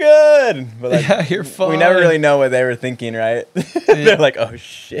like, you're good. But like, yeah, you're fine. We never really know what they were thinking, right? They're like, oh,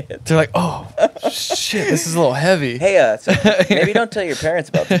 shit. They're like, oh, shit, this is a little heavy. Hey, so maybe don't tell your parents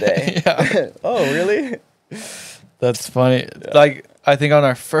about today. Yeah. Oh, really? That's funny. Yeah. Like, I think on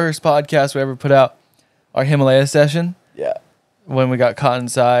our first podcast we ever put out, our Himalaya session. Yeah. When we got caught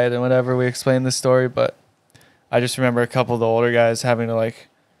inside and whatever, we explained this story, but I just remember a couple of the older guys having to, like,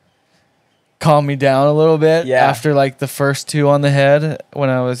 calm me down a little bit after like the first two on the head when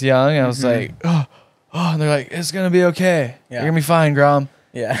I was young. I was like, oh, and they're like, it's gonna be okay. Yeah. You're gonna be fine, Grom.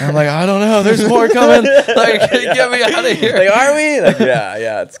 Yeah. And I'm like, I don't know. There's more coming. Like, get me out of here. Like, are we? Like,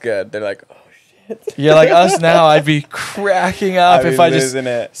 yeah, it's good. They're like, oh shit. Yeah, like us now, I'd be cracking up if I just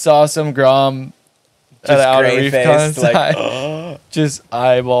saw some Grom at the outer reef like, just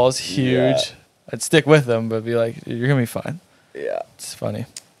eyeballs huge. Yeah. I'd stick with them, but be like, you're gonna be fine. Yeah. It's funny.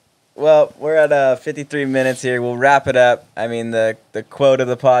 Well, we're at 53 minutes here. We'll wrap it up. I mean, the quote of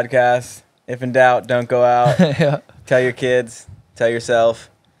the podcast, if in doubt, don't go out. Yeah. Tell your kids, tell yourself,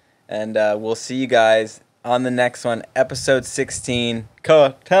 and we'll see you guys on the next one, episode 16.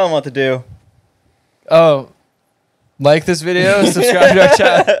 Koa, tell them what to do. Oh, like this video, subscribe to our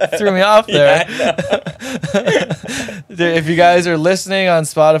channel. Threw me off there. Yeah, if you guys are listening on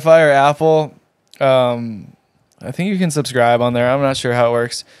Spotify or Apple, I think you can subscribe on there. I'm not sure how it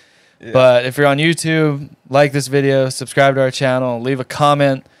works. Yeah. But if you're on YouTube, like this video, subscribe to our channel, leave a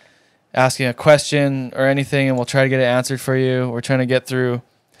comment asking a question or anything, and we'll try to get it answered for you. We're trying to get through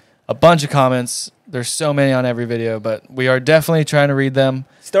a bunch of comments. There's so many on every video, but we are definitely trying to read them.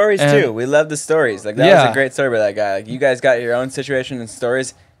 Stories, too. We love the stories. Like, that was a great story by that guy. Like, you guys got your own situation and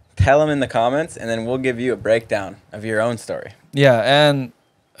stories. Tell them in the comments, and then we'll give you a breakdown of your own story. Yeah, and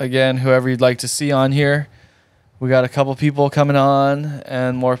again, whoever you'd like to see on here, we got a couple people coming on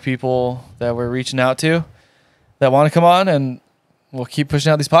and more people that we're reaching out to that want to come on, and we'll keep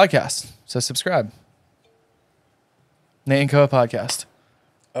pushing out these podcasts. So subscribe. Nate and Koa Podcast.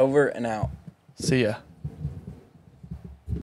 Over and out. See ya.